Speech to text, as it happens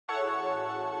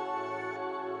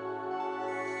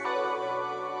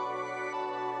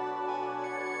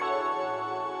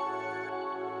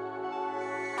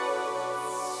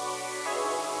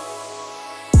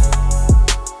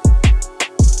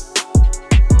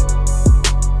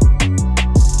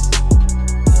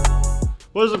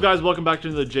What is up, guys? Welcome back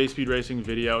to the J Speed Racing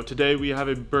video. Today we have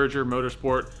a Berger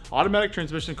Motorsport automatic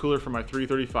transmission cooler for my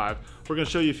 335. We're going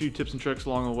to show you a few tips and tricks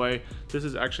along the way. This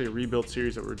is actually a rebuild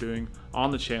series that we're doing on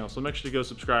the channel, so make sure to go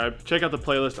subscribe. Check out the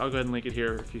playlist. I'll go ahead and link it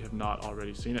here if you have not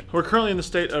already seen it. We're currently in the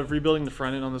state of rebuilding the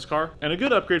front end on this car, and a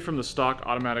good upgrade from the stock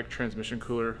automatic transmission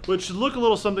cooler, which should look a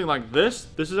little something like this.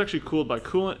 This is actually cooled by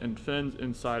coolant and fins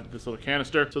inside this little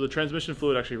canister. So the transmission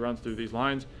fluid actually runs through these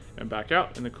lines and back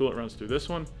out, and the coolant runs through this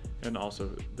one and also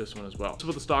this one as well. So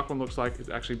what the stock one looks like is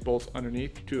actually bolts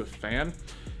underneath to a fan,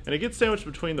 and it gets sandwiched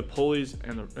between the pulleys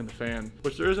and the fan,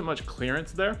 which there isn't much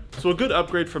clearance there. So a good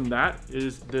upgrade from that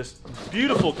is this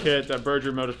beautiful kit that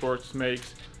Berger Motorsports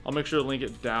makes. I'll make sure to link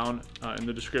it down in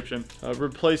the description.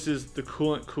 Replaces the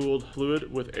coolant cooled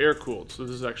fluid with air cooled. So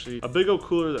this is actually a big old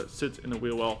cooler that sits in the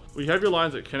wheel well. We have your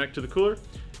lines that connect to the cooler,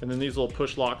 and then these little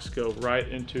push locks go right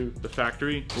into the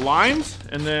factory lines.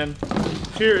 And then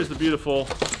here is the beautiful,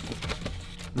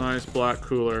 nice black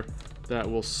cooler that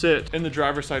will sit in the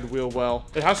driver's side wheel well.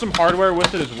 It has some hardware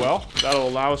with it as well that'll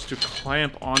allow us to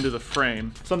clamp onto the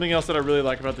frame. Something else that I really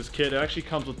like about this kit, it actually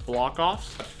comes with block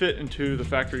offs that fit into the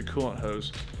factory coolant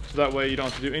hose. So that way you don't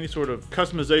have to do any sort of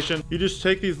customization. You just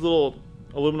take these little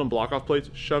aluminum block off plates,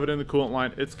 shove it in the coolant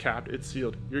line, it's capped, it's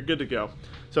sealed, you're good to go.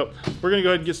 So we're gonna go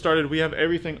ahead and get started. We have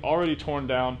everything already torn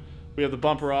down. We have the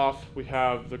bumper off, we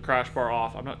have the crash bar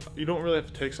off. You don't really have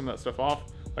to take some of that stuff off.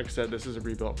 Like I said, this is a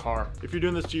rebuilt car. If you're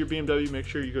doing this to your BMW, make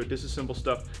sure you go disassemble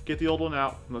stuff, get the old one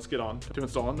out, and let's get on to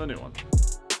installing the new one.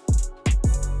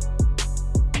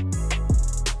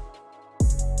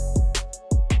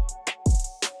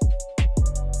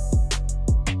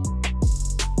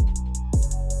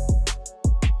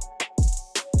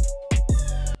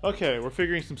 Okay, we're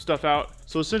figuring some stuff out.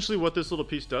 So essentially what this little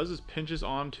piece does is pinches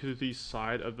onto the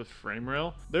side of the frame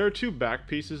rail. There are two back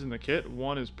pieces in the kit.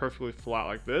 One is perfectly flat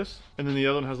like this, and then the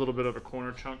other one has a little bit of a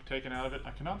corner chunk taken out of it. I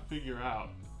cannot figure out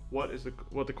what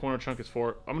the corner chunk is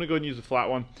for. I'm gonna go ahead and use the flat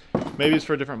one. Maybe it's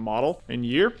for a different model and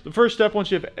year. The first step,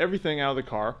 once you have everything out of the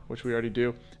car, which we already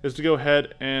do, is to go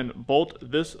ahead and bolt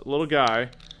this little guy.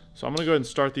 So I'm gonna go ahead and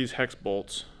start these hex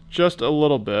bolts just a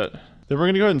little bit. Then we're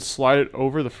gonna go ahead and slide it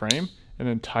over the frame and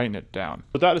then tighten it down.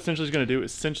 What that essentially is going to do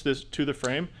is cinch this to the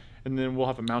frame, and then we'll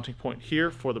have a mounting point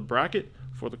here for the bracket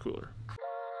for the cooler.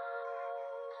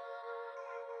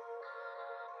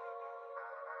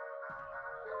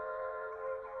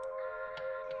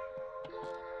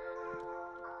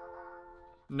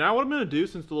 Now what I'm going to do,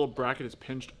 since the little bracket is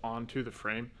pinched onto the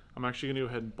frame, I'm actually going to go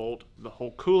ahead and bolt the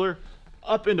whole cooler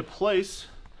up into place,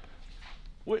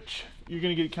 which you're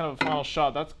going to get kind of a final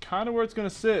shot. That's kind of where it's going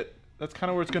to sit. That's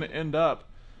kind of where it's going to end up.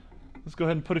 Let's go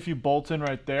ahead and put a few bolts in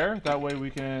right there. That way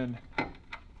we can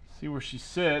see where she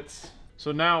sits.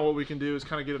 So now what we can do is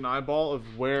kind of get an eyeball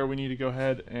of where we need to go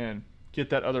ahead and get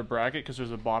that other bracket, because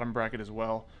there's a bottom bracket as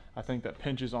well, I think, that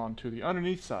pinches onto the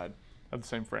underneath side of the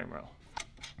same frame rail.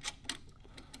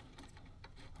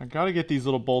 I got to get these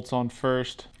little bolts on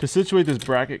first to situate this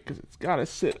bracket, because it's got to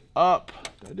sit up.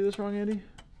 Did I do this wrong, Andy?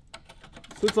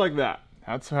 It sits like that.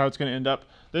 That's how it's going to end up.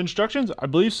 The instructions, I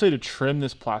believe, say to trim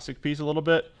this plastic piece a little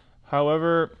bit.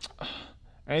 However,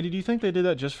 Andy, do you think they did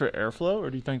that just for airflow, or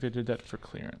do you think they did that for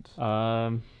clearance?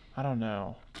 I don't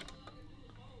know.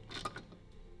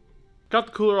 Got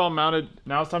the cooler all mounted.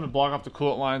 Now it's time to block off the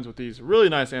coolant lines with these really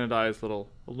nice anodized little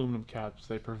aluminum caps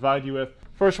they provide you with.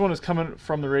 First one is coming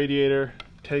from the radiator.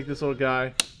 Take this little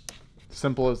guy.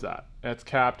 Simple as that. That's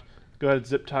capped. Go ahead and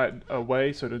zip tie it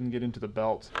away so it doesn't get into the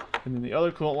belt. And then the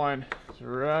other coolant line is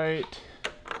right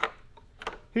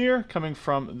here, coming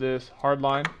from this hard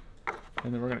line,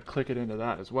 and then we're going to click it into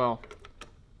that as well,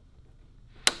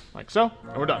 like so,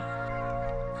 and we're done.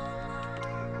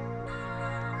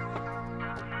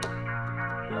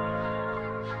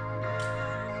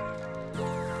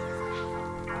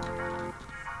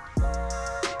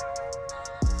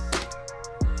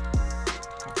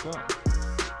 Like so.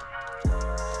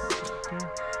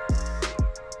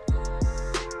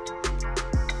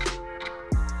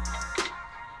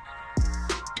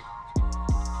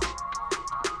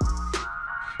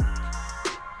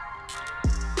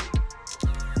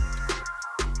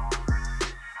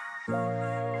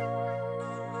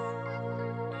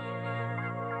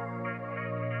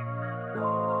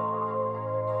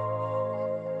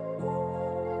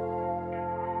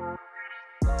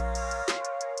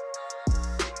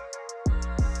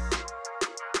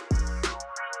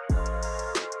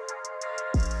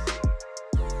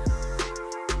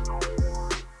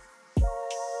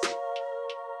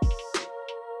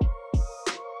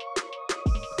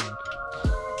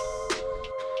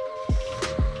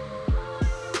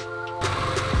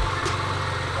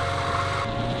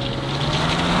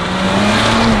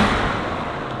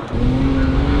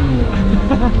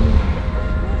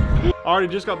 Alrighty,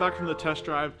 just got back from the test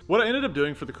drive. What I ended up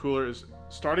doing for the cooler is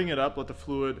starting it up, let the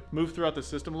fluid move throughout the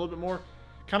system a little bit more,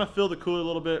 kind of fill the cooler a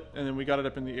little bit, and then we got it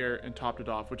up in the air and topped it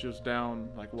off, which is down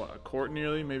like what, a quart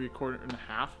nearly, maybe a quart and a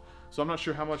half. So I'm not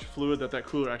sure how much fluid that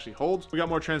cooler actually holds. We got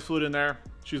more trans fluid in there.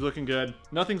 She's looking good.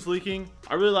 Nothing's leaking.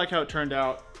 I really like how it turned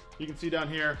out. You can see down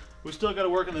here, we still got to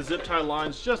work on the zip tie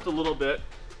lines just a little bit,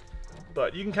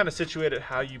 but you can kind of situate it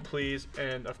how you please.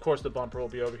 And of course the bumper will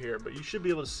be over here, but you should be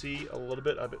able to see a little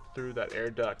bit of it through that air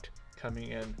duct coming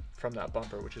in from that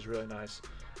bumper, which is really nice.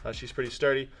 She's pretty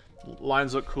sturdy.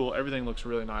 Lines look cool. Everything looks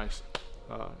really nice.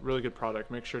 Really good product.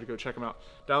 Make sure to go check them out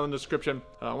down in the description.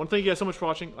 I want to thank you guys so much for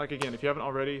watching. Like, again, if you haven't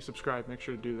already, subscribe. Make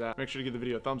sure to do that. Make sure to give the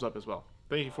video a thumbs up as well.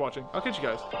 Thank you for watching. I'll catch you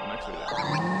guys in the next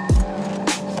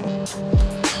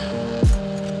video.